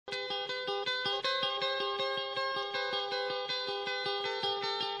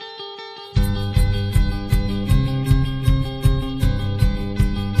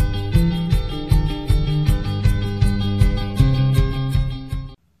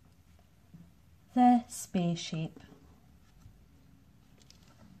the spaceship.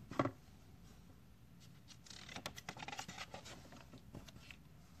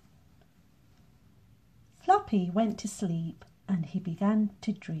 Floppy went to sleep and he began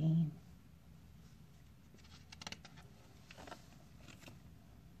to dream.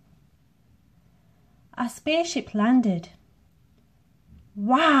 A spaceship landed.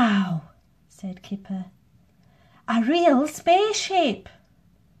 "Wow," said Kipper. "A real spaceship."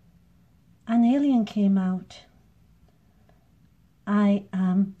 An alien came out. "I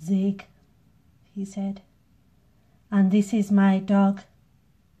am Zig," he said, "and this is my dog,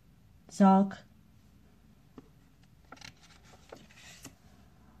 Zog."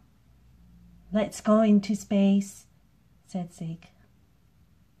 "Let's go into space," said Zig.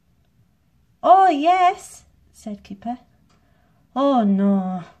 "Oh, yes," said Kipper. "Oh,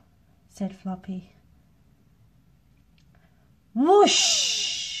 no," said Floppy.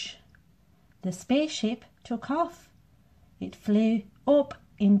 Whoosh! The spaceship took off. It flew up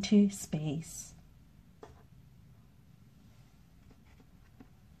into space.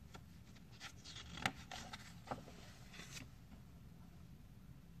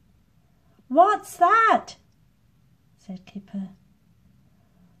 "What's that?" said Kipper.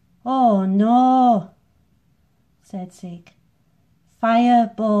 "Oh no," said Zig.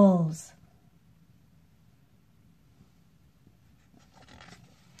 "Fireballs."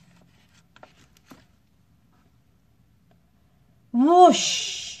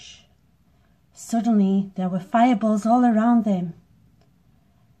 Whoosh! Suddenly there were fireballs all around them.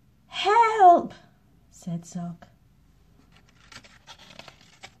 "Help!" said Zog.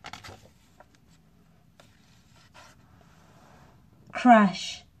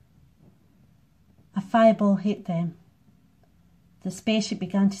 Crash! A fireball hit them. The spaceship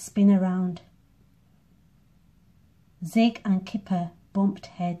began to spin around. Zig and Kipper bumped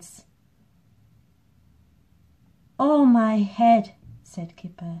heads. "Oh, my head," said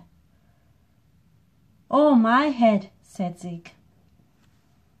Kipper. "Oh, my head," said Zig.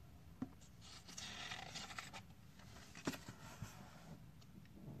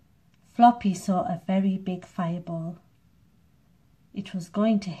 Floppy saw a very big fireball. It was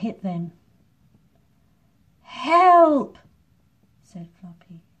going to hit them. "Help!" said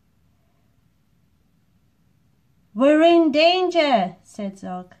Floppy. "We're in danger," said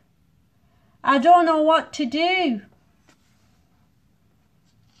Zog. "I don't know what to do."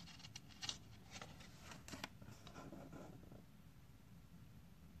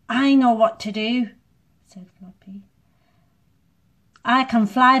 "I know what to do," said Floppy. "I can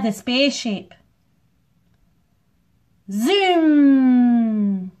fly the spaceship."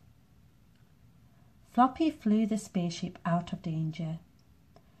 Zoom! Floppy flew the spaceship out of danger.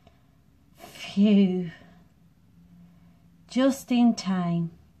 "Phew! Just in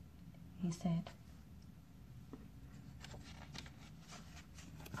time," he said.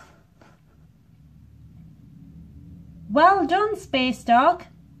 "Well done, Space Dog,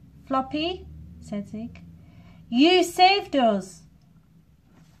 Floppy," said Zig. "You saved us."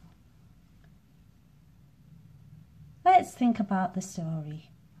 Let's think about the story.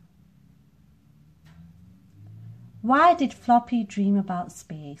 Why did Floppy dream about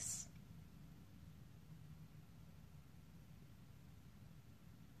space?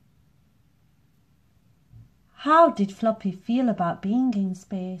 How did Floppy feel about being in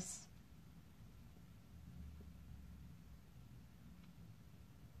space?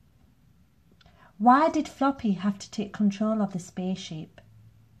 Why did Floppy have to take control of the spaceship?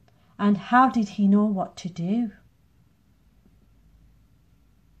 And how did he know what to do?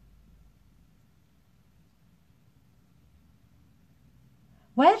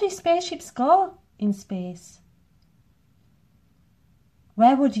 Where do spaceships go in space?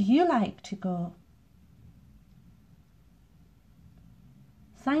 Where would you like to go?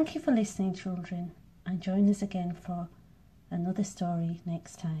 Thank you for listening, children, and join us again for another story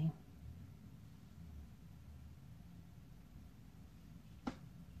next time.